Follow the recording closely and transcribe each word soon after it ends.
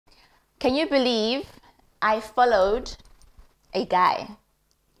Can you believe I followed a guy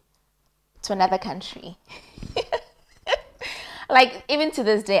to another country? Like, even to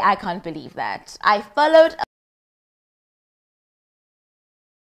this day, I can't believe that. I followed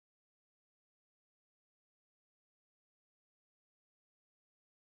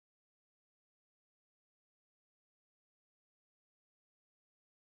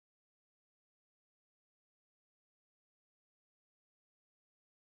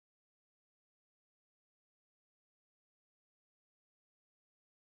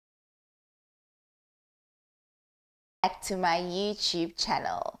back to my YouTube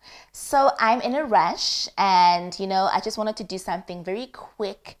channel. So I'm in a rush and I just wanted to do something very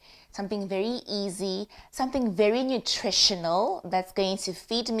quick, something very easy, something very nutritional that's going to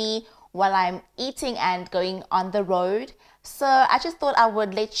feed me while I'm eating and going on the road. So I just thought I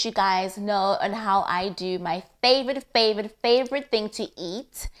would let you guys know on how I do my favorite thing to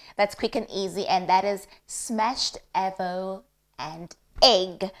eat that's quick and easy, and that is smashed avo and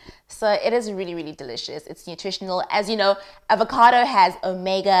egg. So it is really delicious. It's nutritional. As you know, avocado has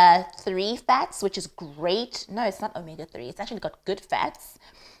omega-3 fats, which is great. No, it's not omega-3. It's actually got good fats,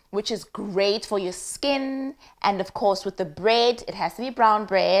 which is great for your skin. And of course, with the bread, it has to be brown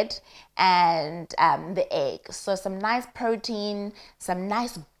bread, and the egg. So some nice protein, some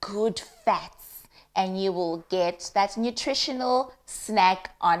nice good fats, and you will get that nutritional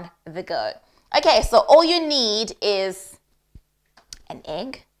snack on the go. Okay, so all you need is an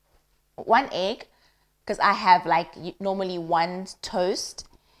egg, one egg, because I have normally one toast,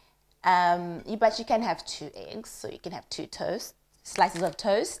 but you can have 2 eggs, so you can have 2 slices of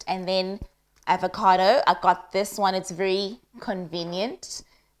toast, and then avocado. I got this one. It's very convenient.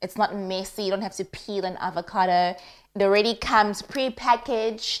 It's not messy. You don't have to peel an avocado. It already comes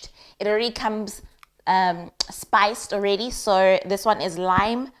pre-packaged. It already comes spiced already. So this one is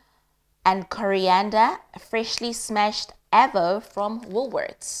lime and coriander, freshly smashed avo from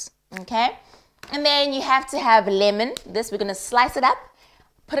Woolworths. Okay, and then you have to have lemon. This, we're going to slice it up,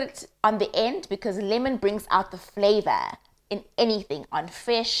 put it on the end, because lemon brings out the flavor in anything, on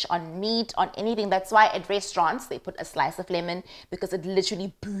fish, on meat, on anything. That's why at restaurants they put a slice of lemon, because it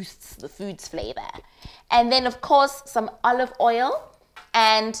literally boosts the food's flavor. And then of course some olive oil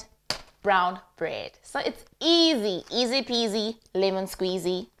and brown bread. So it's easy peasy, lemon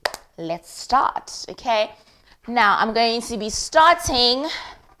squeezy. Let's start. Okay, now I'm going to be starting,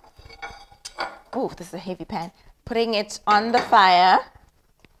 oh, this is a heavy pan, putting it on the fire.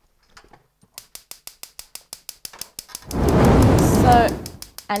 So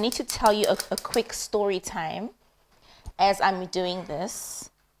I need to tell you a quick story time as I'm doing this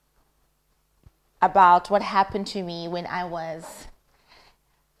about what happened to me when I was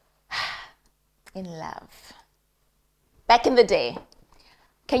in love. Back in the day.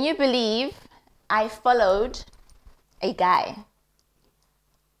 Can you believe I followed a guy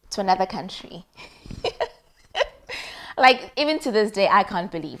to another country? Like, even to this day, I can't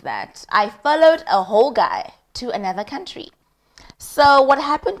believe that. I followed a whole guy to another country. So what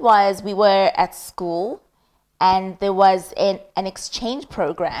happened was, we were at school and there was an exchange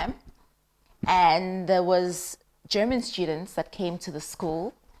program, and there was German students that came to the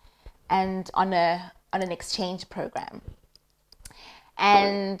school and on an exchange program.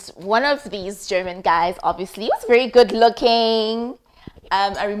 And one of these German guys obviously was very good looking.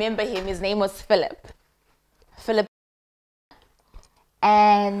 I remember him. His name was Philip.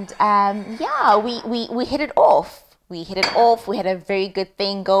 And yeah, we hit it off. We hit it off. We had a very good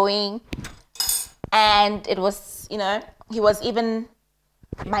thing going. And it was, he was even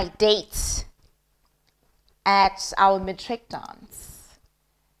my date at our matric dance.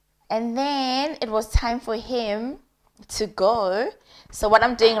 And then it was time for him to go. So what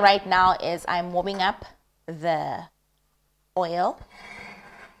I'm doing right now is I'm warming up the oil,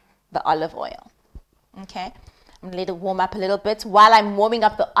 the olive oil. Okay, I'm going to let it warm up a little bit. While I'm warming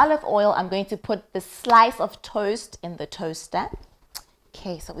up the olive oil, I'm going to put the slice of toast in the toaster.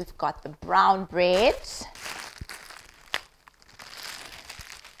 Okay, so we've got the brown bread.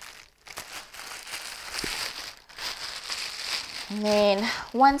 And then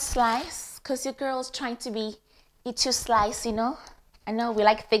one slice, because your girl's trying to eat 2 slices, I know we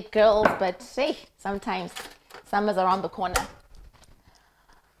like thick girls, but hey, sometimes summer's around the corner.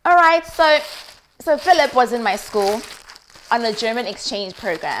 All right, so Philip was in my school on a German exchange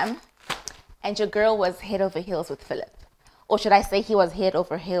program, and your girl was head over heels with Philip. Or should I say he was head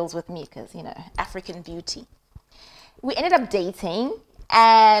over heels with me, because, African beauty. We ended up dating,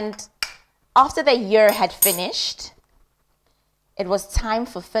 and after the year had finished, it was time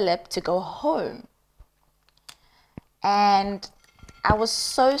for Philip to go home. And I was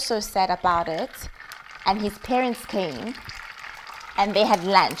so sad about it. And his parents came and they had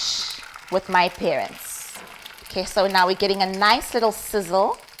lunch with my parents. Okay, so now we're getting a nice little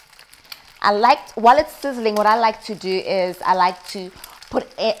sizzle. While it's sizzling, what I like to do is I like to put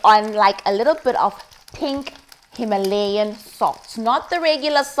it on like a little bit of pink Himalayan salt. Not the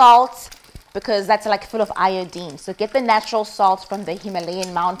regular salt, because that's like full of iodine. So get the natural salt from the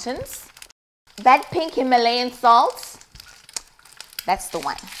Himalayan mountains. That pink Himalayan salt, that's the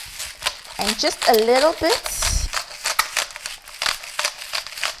one. And just a little bit.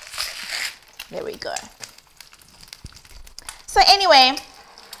 There we go. So anyway,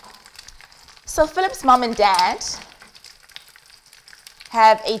 so Philip's mom and dad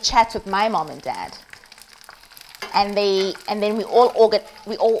have a chat with my mom and dad. And then we all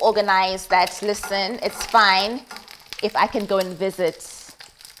organize that, listen, it's fine if I can go and visit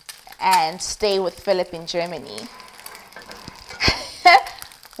and stay with Philip in Germany.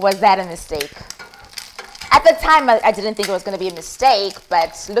 Was that a mistake? At the time, I didn't think it was going to be a mistake,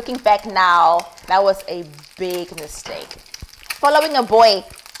 but looking back now, that was a big mistake. Following a boy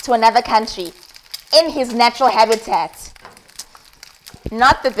to another country in his natural habitat,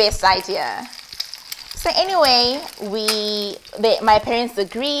 not the best idea. So anyway, my parents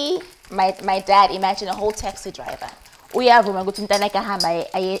agree. My dad, imagine a whole taxi driver. We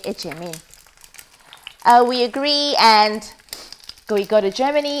agree and we go to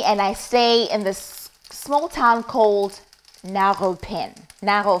Germany, and I stay in this small town called Narofen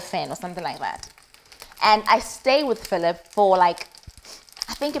or something like that. And I stay with Philip for like,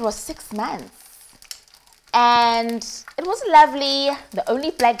 I think it was 6 months. And it was lovely. The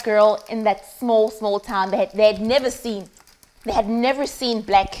only black girl in that small town. They had never seen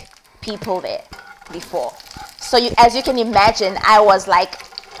black people there before. So as you can imagine, I was like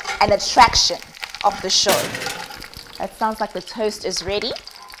an attraction of the show. That sounds like the toast is ready.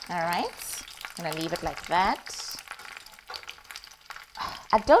 All right, I'm gonna leave it like that.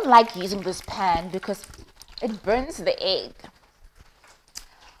 I don't like using this pan because it burns the egg.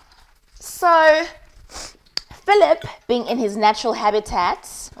 So Philip, being in his natural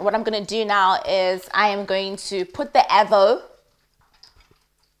habitat, what I'm going to do now is I am going to put the avo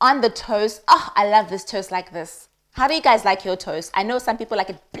on the toast. Oh, I love this toast like this. How do you guys like your toast? I know some people like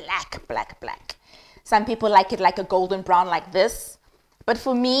it black. Some people like it like a golden brown like this. But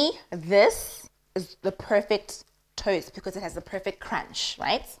for me, this is the perfect toast because it has the perfect crunch,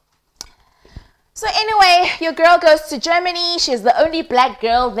 right? So anyway, your girl goes to Germany. She's the only black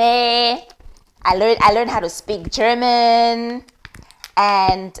girl there. I learned how to speak German,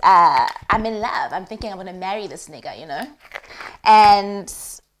 and I'm in love. I'm thinking I'm gonna marry this nigga, you know. And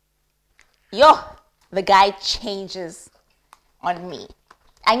the guy changes on me.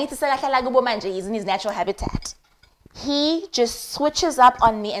 I need to say like he's in his natural habitat. He just switches up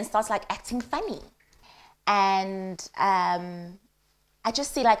on me and starts like acting funny, and I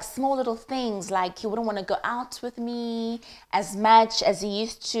just see like small little things, like he wouldn't want to go out with me as much as he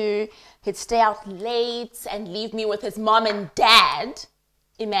used to. He'd stay out late and leave me with his mom and dad.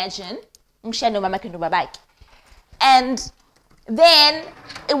 Imagine. And then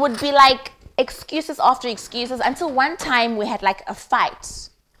it would be like excuses after excuses until one time we had like a fight.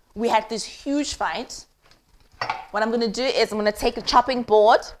 We had this huge fight. What I'm going to do is I'm going to take a chopping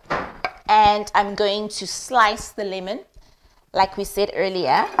board and I'm going to slice the lemon. Like we said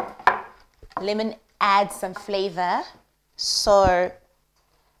earlier, lemon adds some flavor. So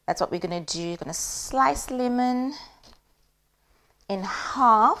that's what we're going to do. You're going to slice lemon in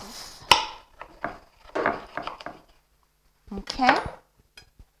half. Okay.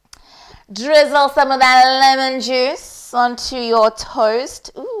 Drizzle some of that lemon juice onto your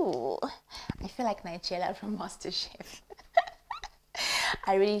toast. Ooh, I feel like Nigella from MasterChef.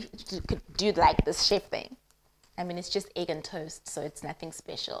 I really could do like this chef thing. I mean, it's just egg and toast, so it's nothing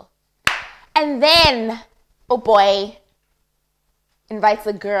special. And then, oh boy, invites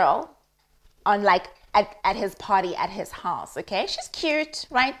a girl on like at his party at his house, okay? She's cute,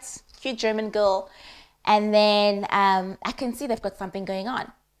 right? Cute German girl. And then I can see they've got something going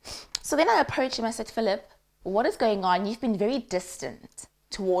on. So then I approached him. I said, Philip, what is going on? You've been very distant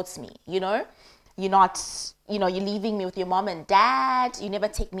towards me, you know? You're not, you're leaving me with your mom and dad. You never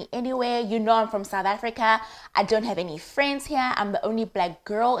take me anywhere. You know I'm from South Africa. I don't have any friends here. I'm the only black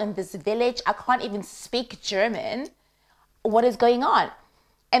girl in this village. I can't even speak German. What is going on?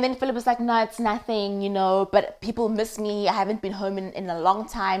 And then Philip was like, no, it's nothing, but people miss me. I haven't been home in a long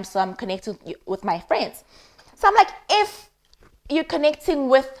time, so I'm connected with my friends. So I'm like, if you're connecting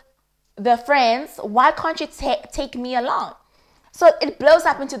with the friends, why can't you take me along? So it blows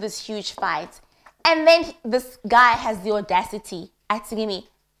up into this huge fight. And then this guy has the audacity. asking me,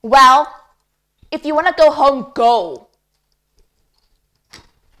 well, if you want to go home, go.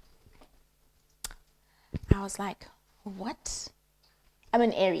 I was like, what? I'm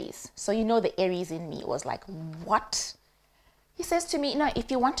an Aries, so you know the Aries in me was like, what? He says to me, no,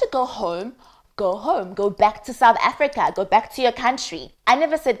 if you want to go home, go home. Go back to South Africa. Go back to your country. I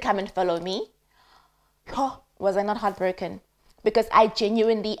never said come and follow me. Oh, was I not heartbroken? Because I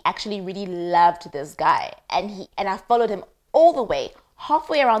genuinely actually really loved this guy. And I followed him all the way,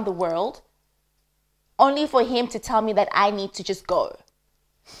 halfway around the world, only for him to tell me that I need to just go.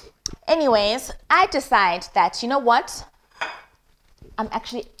 Anyways, I decide that, you know what? I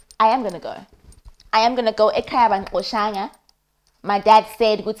am going to go. I am going to go ekhaya bangiqoshanga. My dad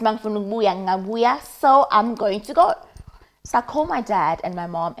said, so I'm going to go. So I call my dad and my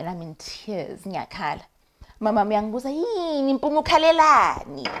mom and I'm in tears. Ngiyakhala. My mom yangibuza, yini Mpumi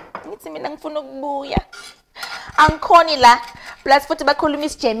ukhalelani? Ngithi mina ngifuna ukubuya. Angikhoni la. Plus futhi bakhuluma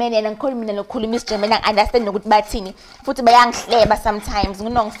isiGerman and angikhoni mina nokukhuluma isiGerman, angi-understand nokuthi bathini. Futhi bayangihleba sometimes.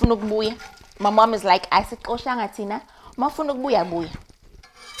 Ngifuna ukubuya. My mom is like, ayisiqoshanga thina. Mafuna ukubuya buya.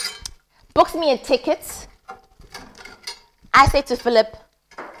 Books me a ticket. I say to Philip,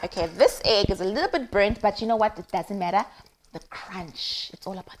 okay, this egg is a little bit burnt, but you know what? It doesn't matter. The crunch. It's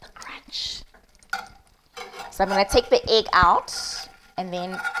all about the crunch. So I'm going to take the egg out and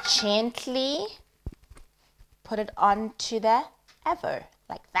then gently put it onto the ever,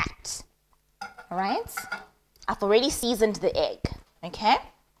 like that. All right? I've already seasoned the egg, okay?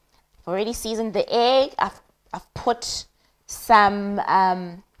 I've already seasoned the egg. I've put some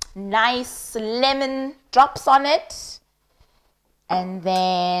nice lemon drops on it. And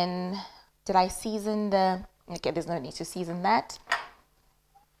then, did I season the, okay, there's no need to season that.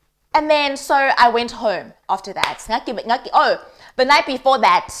 And then, so I went home after that. Oh, the night before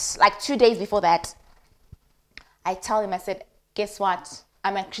that, like 2 days before that, I tell him, I said, guess what?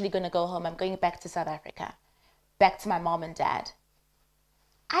 I'm actually going to go home. I'm going back to South Africa, back to my mom and dad.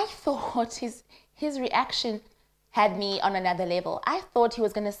 I thought his reaction had me on another level. I thought he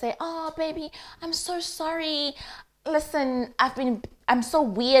was going to say, oh, baby, I'm so sorry. Listen, I'm so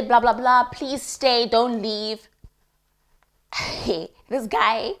weird, blah, blah, blah. Please stay, don't leave. Hey, this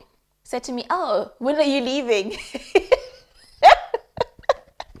guy said to me, oh, when are you leaving?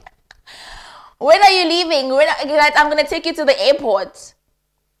 When are you leaving? I'm going to take you to the airport.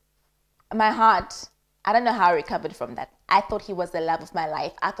 My heart, I don't know how I recovered from that. I thought he was the love of my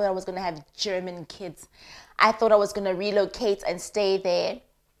life. I thought I was going to have German kids. I thought I was going to relocate and stay there.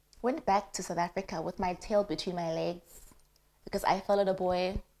 Went back to South Africa with my tail between my legs because I followed a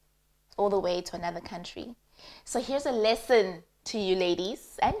boy all the way to another country. So here's a lesson to you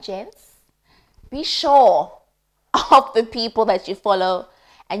ladies and gents. Be sure of the people that you follow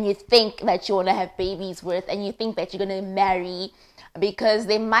and you think that you want to have babies with and you think that you're going to marry, because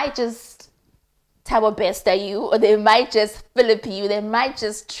they might just tabo besta you, or they might just Philip you, they might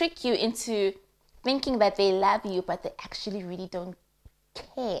just trick you into thinking that they love you, but they actually really don't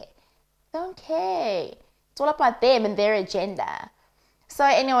care. Don't care. It's all about them and their agenda. So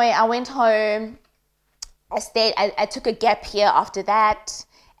anyway, I went home. I took a gap year after that,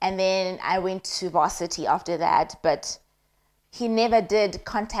 and then I went to varsity after that, but he never did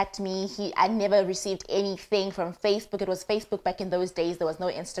contact me. I never received anything from Facebook. It was Facebook back in those days. There was no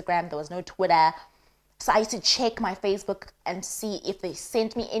Instagram. There was no Twitter. So I used to check my Facebook and see if they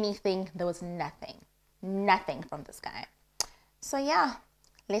sent me anything. There was nothing. Nothing from this guy. So yeah,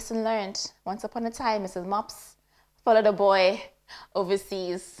 lesson learned. Once upon a time, Mrs. Mops followed a boy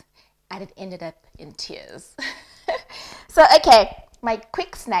overseas and it ended up in tears. So okay, my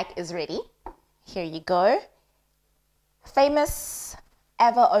quick snack is ready. Here you go. Famous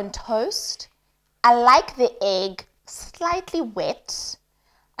ever on toast. I like the egg slightly wet.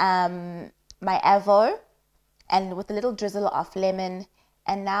 My avo and with a little drizzle of lemon.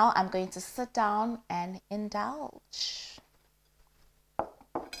 And now I'm going to sit down and indulge.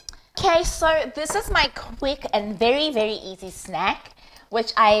 Okay, so this is my quick and very, very easy snack,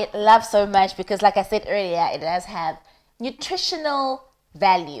 which I love so much because, like I said earlier, it does have nutritional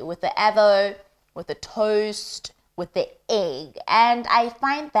value with the avo, with the toast, with the egg. And I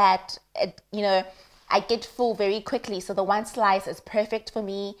find that, I get full very quickly. So the one slice is perfect for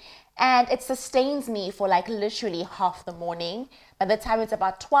me. And it sustains me for like literally half the morning. By the time it's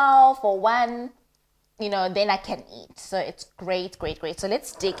about 12 or 1, then I can eat. So it's great, great, great. So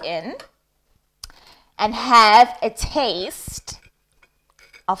let's dig in and have a taste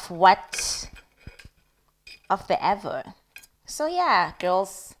of the ever. So yeah,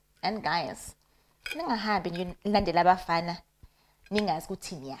 girls and guys, you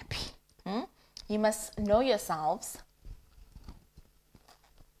must know yourselves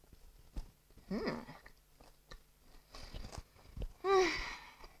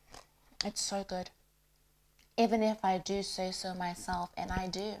It's so good. Even if I do say so myself, and I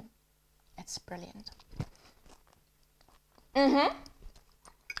do. It's brilliant.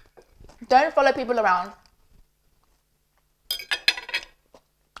 Don't follow people around.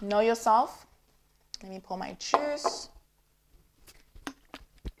 Know yourself. Let me pour my juice.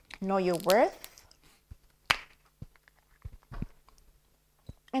 Know your worth.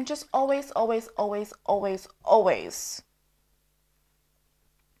 And just always, always, always, always, always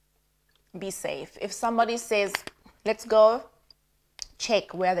be safe. If somebody says, let's go,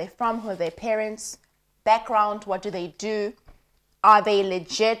 check where they're from, who are their parents, background, what do they do? Are they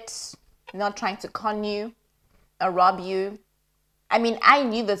legit, not trying to con you or rob you? I mean, I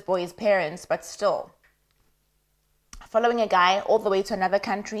knew this boy's parents, but still. Following a guy all the way to another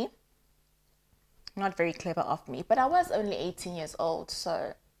country, not very clever of me, but I was only 18 years old,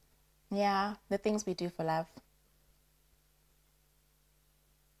 so yeah, the things we do for love.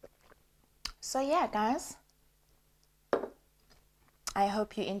 So yeah, guys, I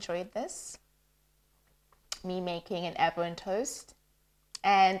hope you enjoyed this, me making an apple and toast,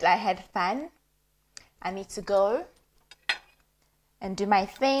 and I had fun. I need to go and do my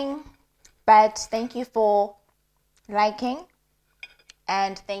thing, but thank you for liking,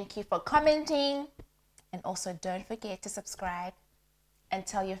 and thank you for commenting, and also don't forget to subscribe and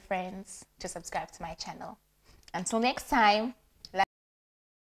tell your friends to subscribe to my channel. Until next time,